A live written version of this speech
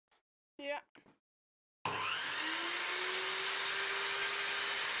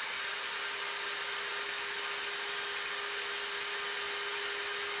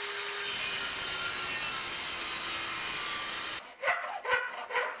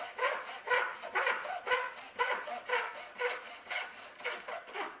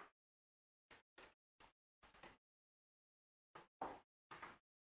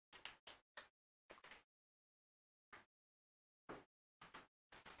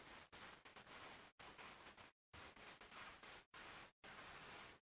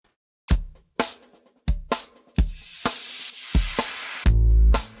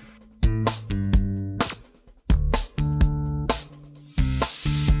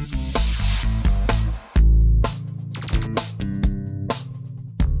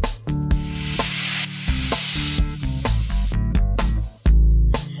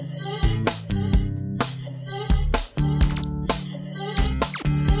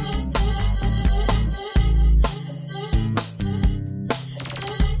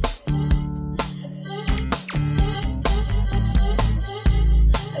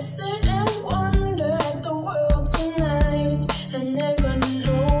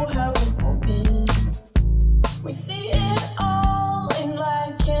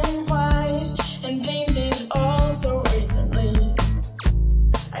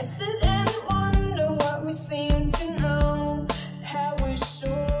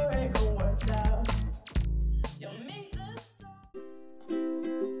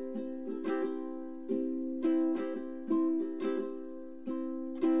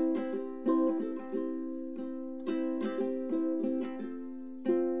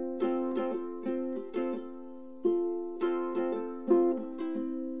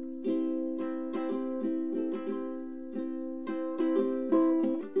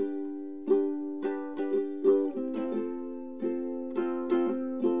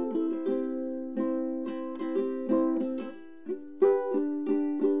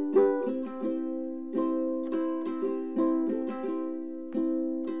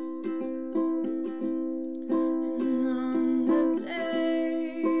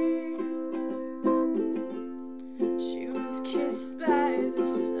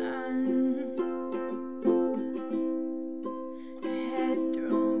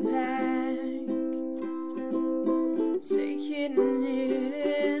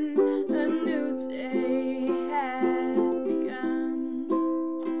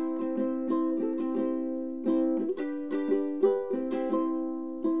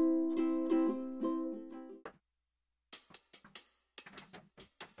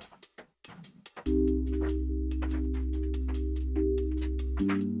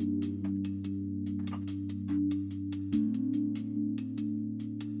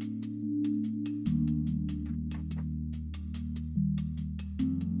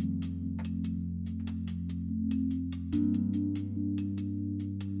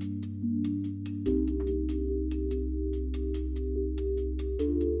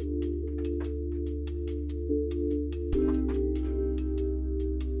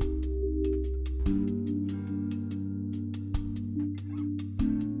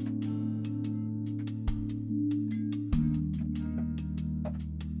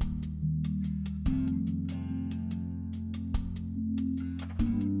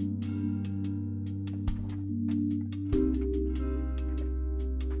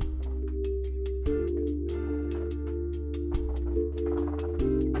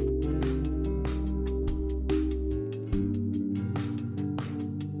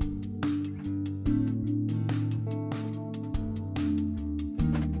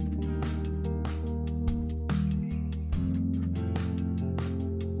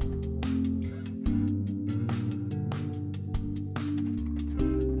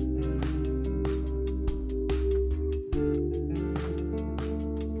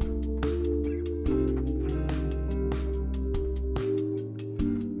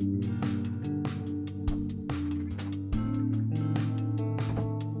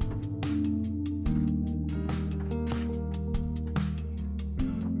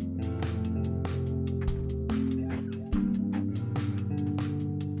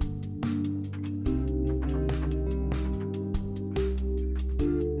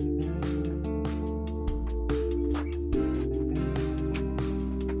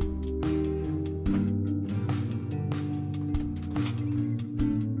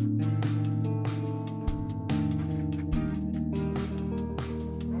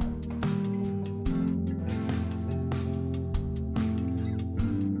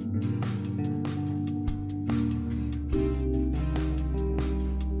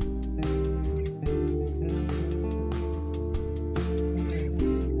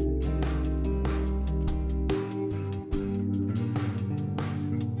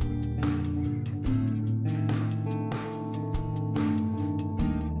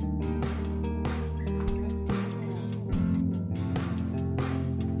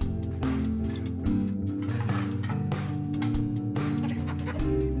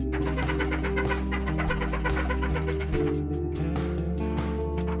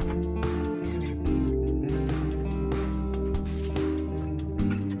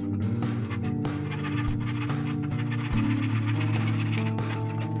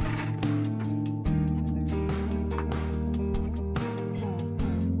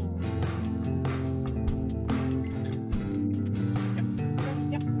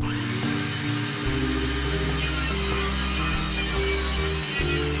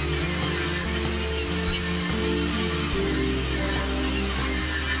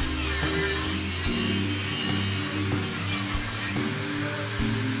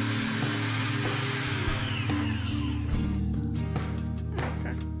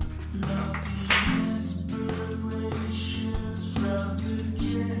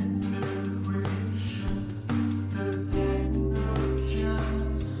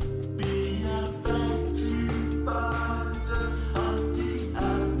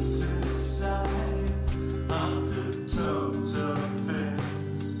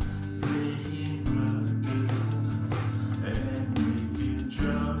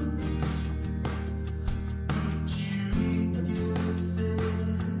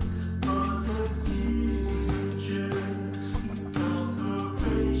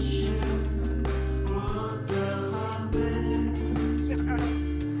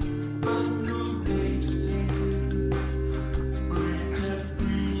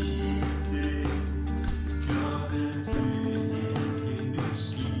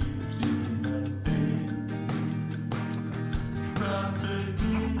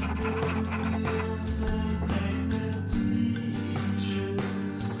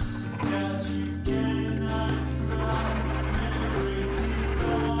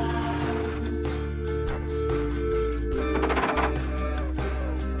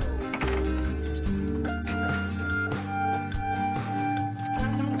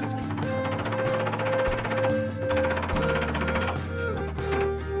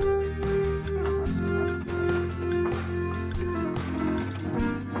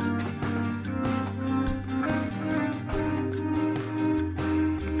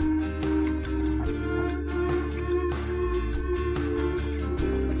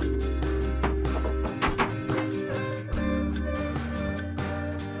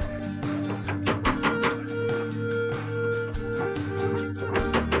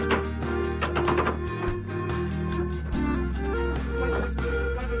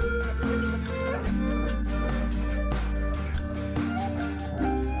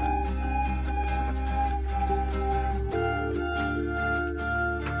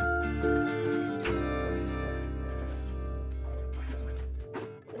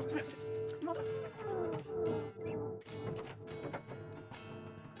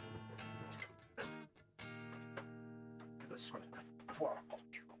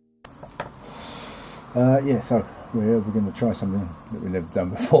Yeah, so we're going to try something that we've never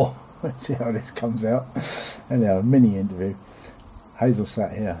done before. Let's see how this comes out. And our mini interview. Hazel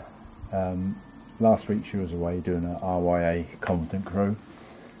sat here. Last week she was away doing an RYA competent crew.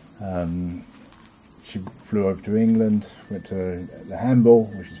 She flew over to England, went to the handball,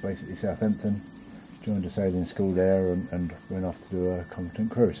 which is basically Southampton, joined a sailing school there, and went off to do a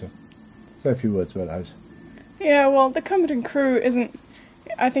competent crew. So say a few words about those. Yeah, well, the competent crew isn't,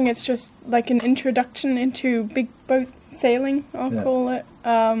 I think it's just like an introduction into big boat sailing, I'll call it.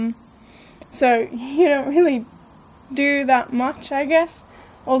 So you don't really do that much, I guess.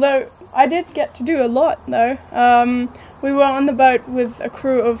 Although I did get to do a lot, though. We were on the boat with a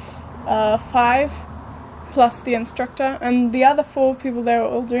crew of 5, plus the instructor, and the other 4 people, they were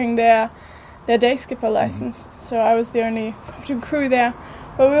all doing their day skipper license. So I was the only competent crew there.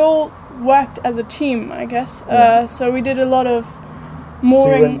 But we all worked as a team, I guess. So we did a lot of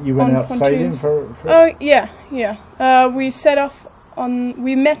mooring. So you went out pontoons. sailing for Oh, yeah. We set off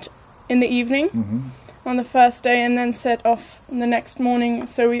we met in the evening on the first day and then set off the next morning.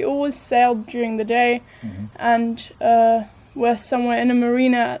 So we always sailed during the day and were somewhere in a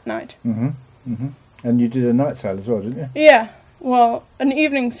marina at night. And you did a night sail as well, didn't you? Yeah, well, an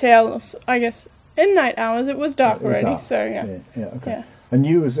evening sail, I guess, in night hours. It was dark already, dark. So yeah. Yeah, okay. Yeah. And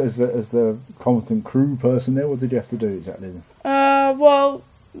you, as the competent crew person there, what did you have to do exactly then? Well,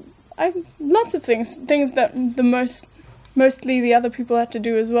 lots of things that mostly the other people had to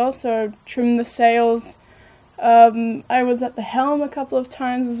do as well. So trim the sails. I was at the helm a couple of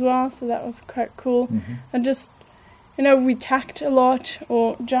times as well, so that was quite cool. And just, we tacked a lot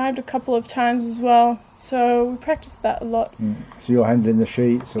or jibed a couple of times as well. So we practiced that a lot. So you're handling the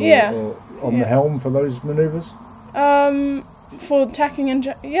sheets or on the helm for those manoeuvres? For tacking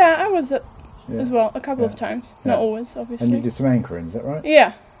and I was as well a couple of times, not always, obviously. And you did some anchoring, is that right?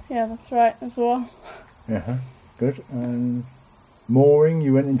 Yeah, that's right as well. Good. And mooring,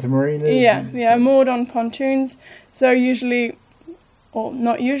 you went into marinas? Yeah, moored on pontoons. So usually, or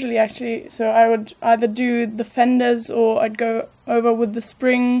not usually actually, so I would either do the fenders or I'd go over with the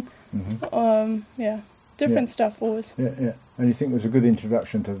spring. Different stuff always. Yeah. And you think it was a good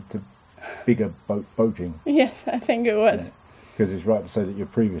introduction to bigger boating? Yes, I think it was. Because it's right to say that your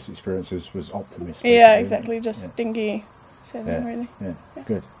previous experience was optimist. Basically. Yeah, exactly. Just dinghy sailing, really. Yeah,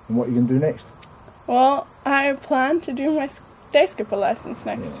 good. And what are you going to do next? Well, I plan to do my day skipper license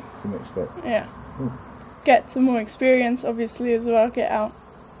next. Yeah, it's the next step. Yeah. Cool. Get some more experience, obviously, as well. Get out.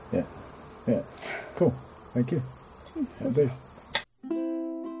 Yeah. Cool. Thank you. That'll do.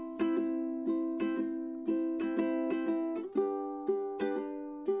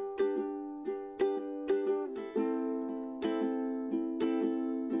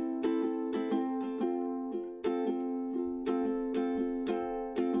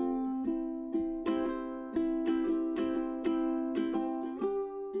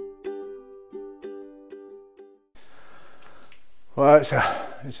 Well,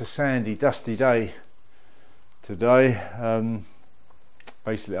 it's a sandy, dusty day today.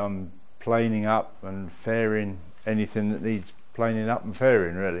 Basically, I'm planing up and fairing anything that needs planing up and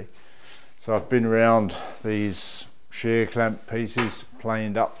fairing, really. So I've been around these shear clamp pieces,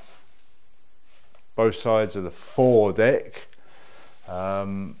 planed up both sides of the foredeck.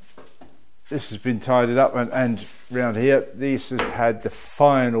 This has been tidied up, and round here, this has had the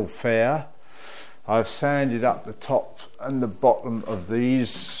final fair. I've sanded up the top and the bottom of these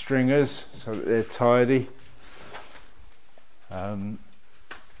stringers so that they're tidy.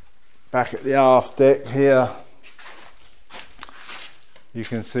 Back at the aft deck here, you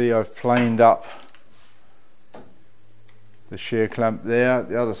can see I've planed up the shear clamp there.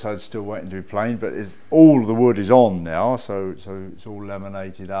 The other side's still waiting to be planed, but all the wood is on now, so it's all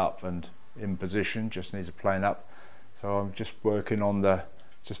laminated up and in position, just needs a plane up. So I'm just about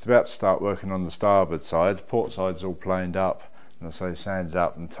to start working on the starboard side. The port side's all planed up, and I say sanded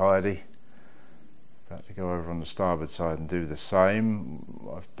up and tidy. About to go over on the starboard side and do the same.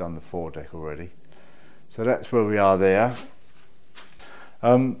 I've done the foredeck already. So that's where we are there.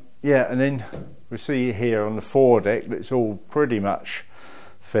 And then we see here on the foredeck that it's all pretty much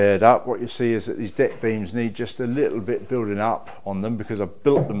faired up. What you see is that these deck beams need just a little bit building up on them, because I've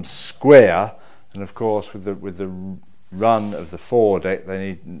built them square, and of course with the run of the foredeck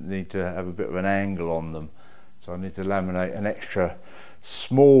they need to have a bit of an angle on them. So I need to laminate an extra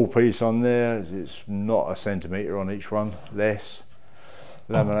small piece on there. It's not a centimetre on each one, less.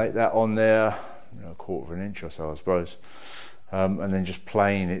 Laminate that on there, a quarter of an inch or so, I suppose. And then just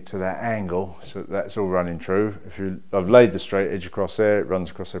plane it to that angle, so that's all running true. I've laid the straight edge across there, it runs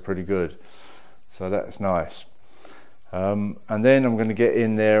across there pretty good, so that's nice. And then I'm going to get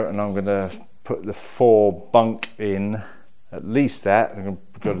in there and I'm going to put the 4 bunk in, at least that. I've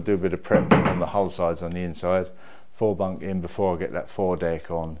got to do a bit of prep on the hull sides on the inside. 4 bunk in before I get that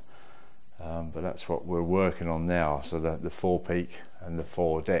foredeck on. But that's what we're working on now, so the forepeak and the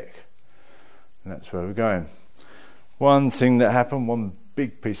foredeck. And that's where we're going. One thing that happened, one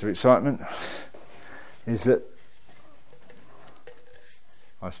big piece of excitement, is that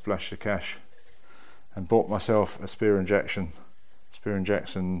I splashed the cash and bought myself a Spear and Jackson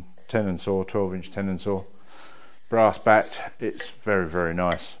tenon saw, 12-inch tenon saw, brass backed. It's very, very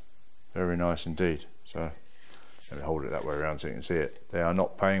nice indeed. So let me hold it that way around so you can see it. They are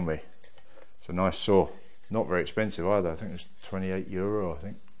not paying me. It's a nice saw, not very expensive either. I think it's €28, I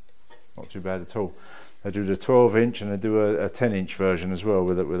think. Not too bad at all. They do the 12-inch and they do a 10-inch version as well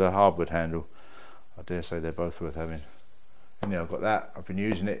with a hardwood handle. I dare say they're both worth having. And yeah, I've got that. I've been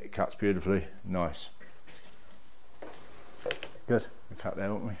using it. It cuts beautifully. Nice. Good. We cut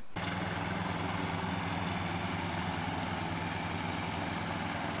there, won't we?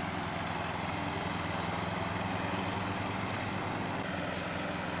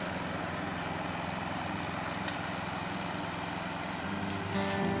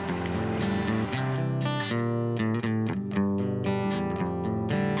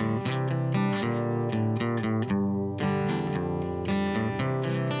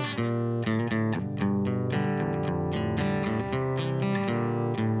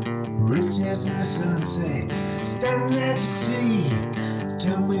 Riches in the sunset, standing at the sea.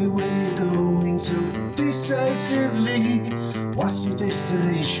 Tell me where you're going so decisively. What's your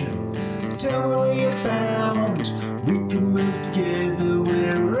destination? Tell me where you're bound. We can move together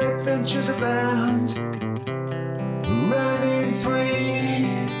where adventures abound. Running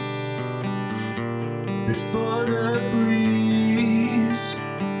free before the breeze.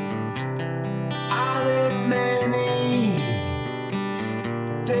 Are there many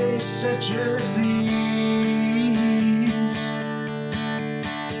days such as these?